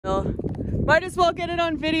Well, might as well get it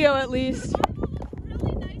on video at least.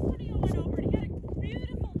 Really nice when he went over. He had a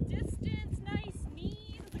beautiful distance, nice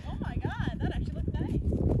knees. I was like, oh my god, that actually looked nice.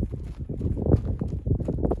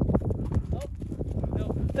 Oh,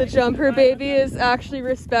 no. The jumper baby is actually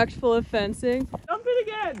respectful of fencing. Jump it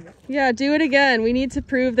again. Yeah, do it again. We need to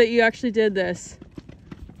prove that you actually did this.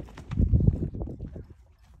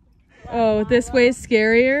 Oh, this way's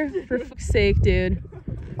scarier? For fuck's sake, dude.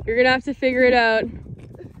 You're gonna have to figure it out.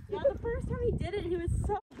 Yeah, the first time he did it, he was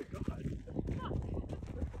so...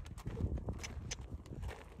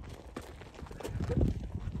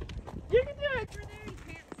 You can do it! Through there, you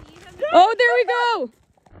can't see them. Oh, there we go!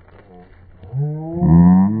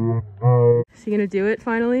 Is he gonna do it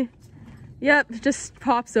finally? Yep, just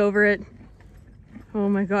pops over it. Oh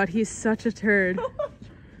my god, he's such a turd.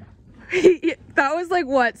 That was like,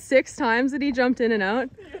 what, 6 times that he jumped in and out?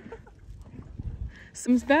 Yeah.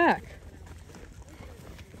 Sim's back.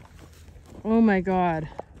 Oh my god.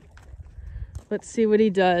 Let's see what he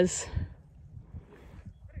does.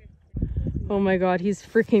 Oh my god, he's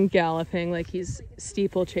freaking galloping like he's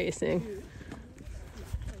steeplechasing.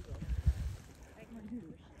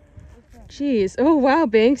 Jeez. Oh wow,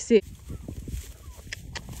 Banksy.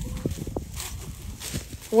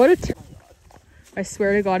 What a I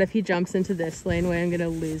swear to god, if he jumps into this laneway, I'm gonna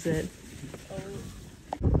lose it.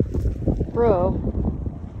 Bro,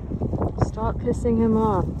 stop pissing him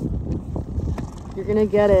off. You're gonna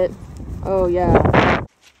get it. Oh yeah.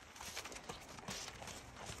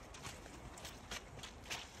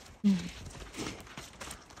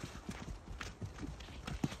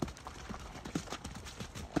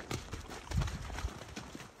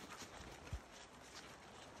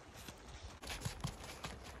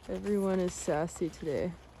 Everyone is sassy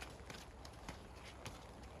today.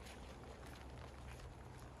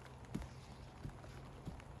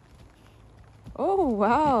 Oh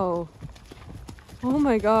wow. Oh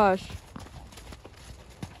my gosh.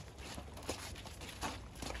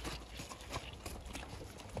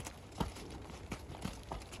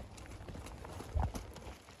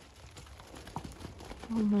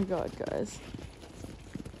 Oh my god, guys.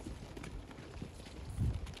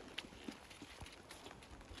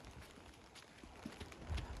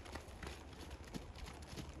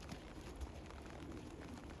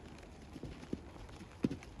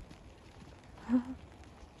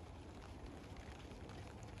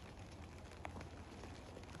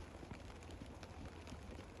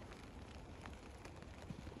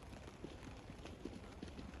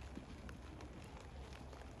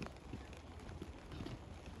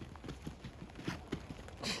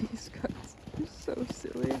 Jeez, guys, you're so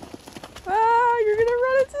silly. Ah, you're gonna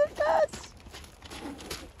run into the fence!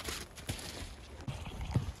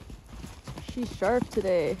 She's sharp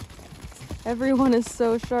today. Everyone is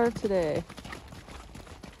so sharp today.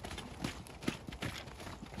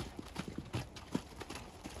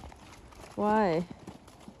 Why?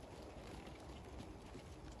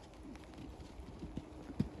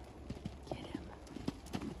 Get him.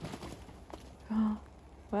 Oh,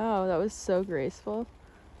 wow, that was so graceful.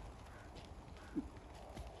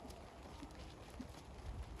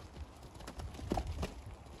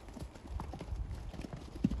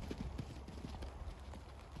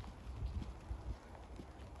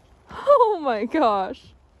 Oh my gosh.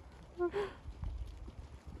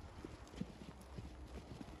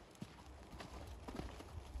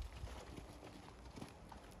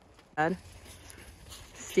 Bad.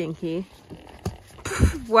 Stinky.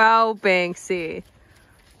 Wow, Banksy.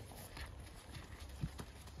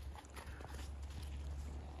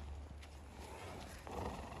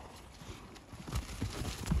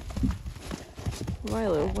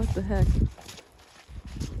 Milo, what the heck?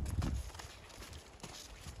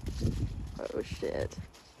 Oh shit.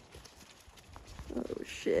 Oh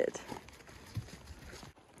shit.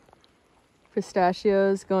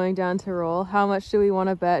 Pistachios going down to roll. How much do we want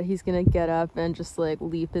to bet he's gonna get up and just like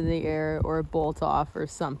leap in the air or bolt off or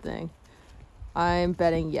something? I'm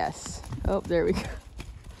betting yes. Oh, there we go.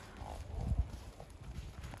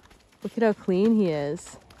 Look at how clean he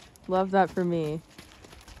is. Love that for me.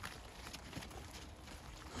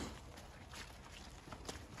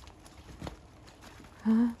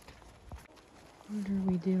 Huh? What are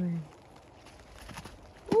we doing?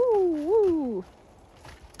 Ooh, woo!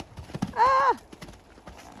 Ah!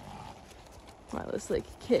 Milo's like,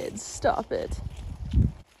 kids, stop it.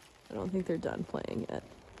 I don't think they're done playing yet.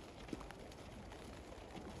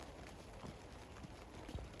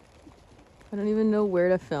 I don't even know where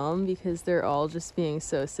to film because they're all just being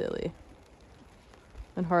so silly.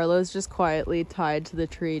 And Harlow's just quietly tied to the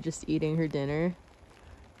tree, just eating her dinner.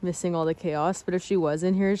 missing all the chaos. But if she was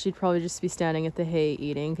in here, she'd probably just be standing at the hay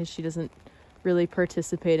eating, because she doesn't really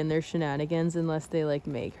participate in their shenanigans unless they like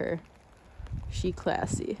make her. She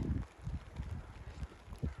classy.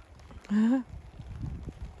 You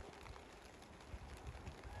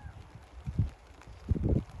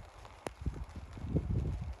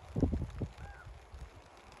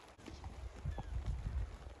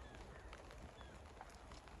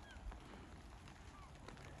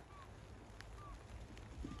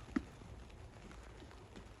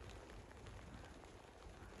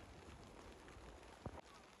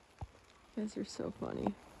guys are so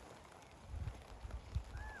funny.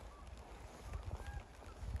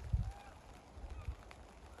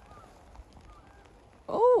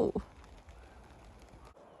 Oh!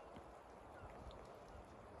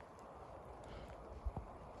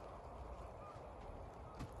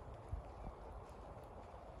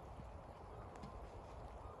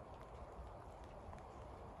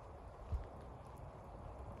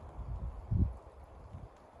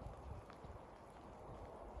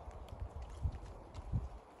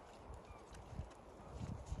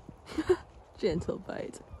 Gentle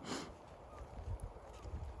bite.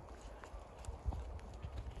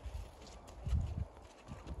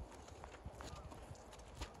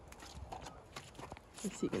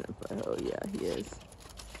 Is he gonna bite? Oh yeah, he is.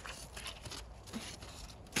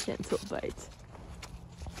 Gentle bite.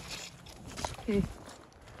 Okay.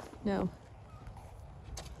 No.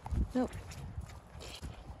 Nope.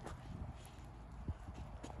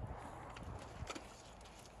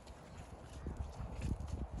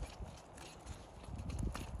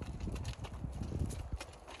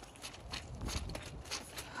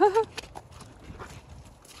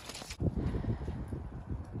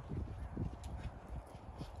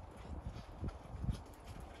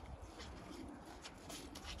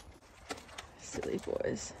 Silly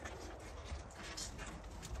boys.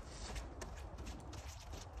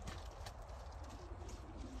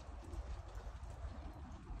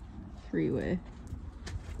 Three-way.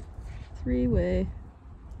 Three-way.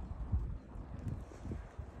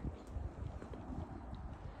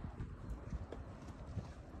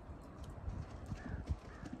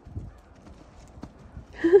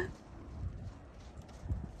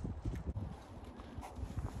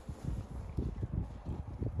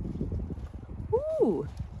 Ooh.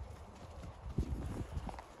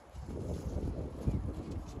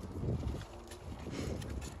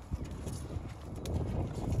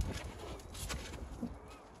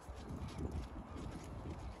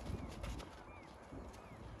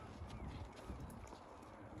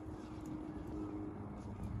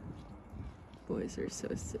 Boys are so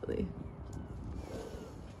silly.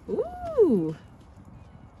 Ooh.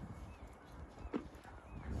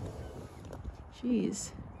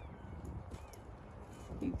 Jeez.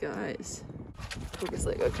 You guys. Focus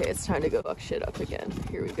like, okay, it's time to go fuck shit up again.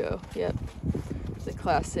 Here we go. Yep. The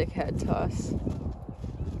classic head toss.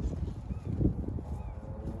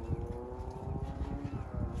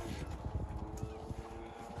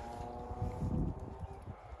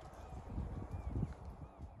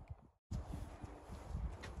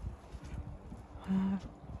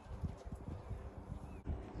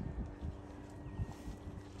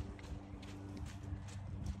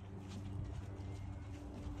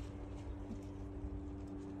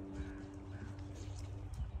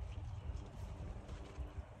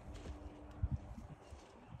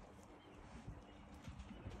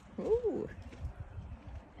 Ooh.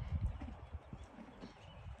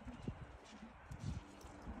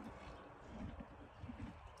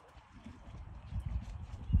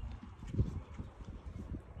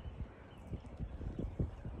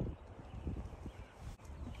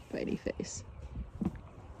 Bitey face.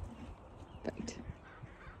 Bite.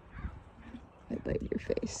 I bite your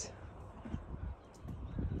face.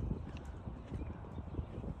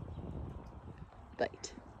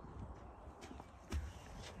 Bite.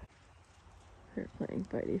 We're playing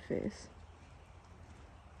bitey face.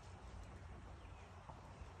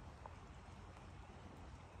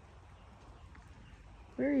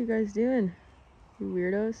 What are you guys doing, you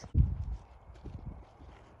weirdos?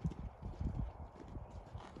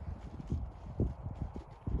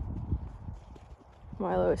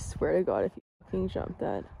 Milo, I swear to God, if you fucking jump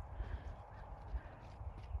that.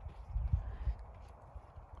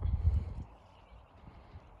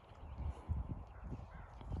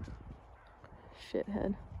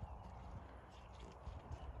 Shithead.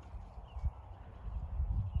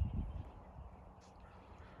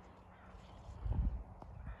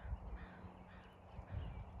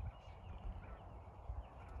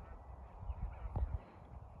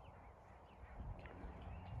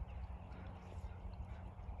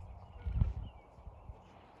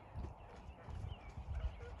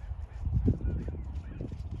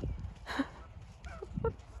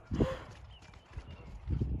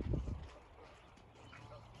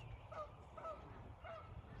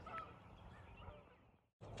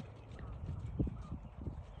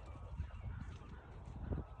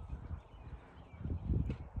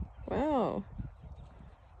 Oh.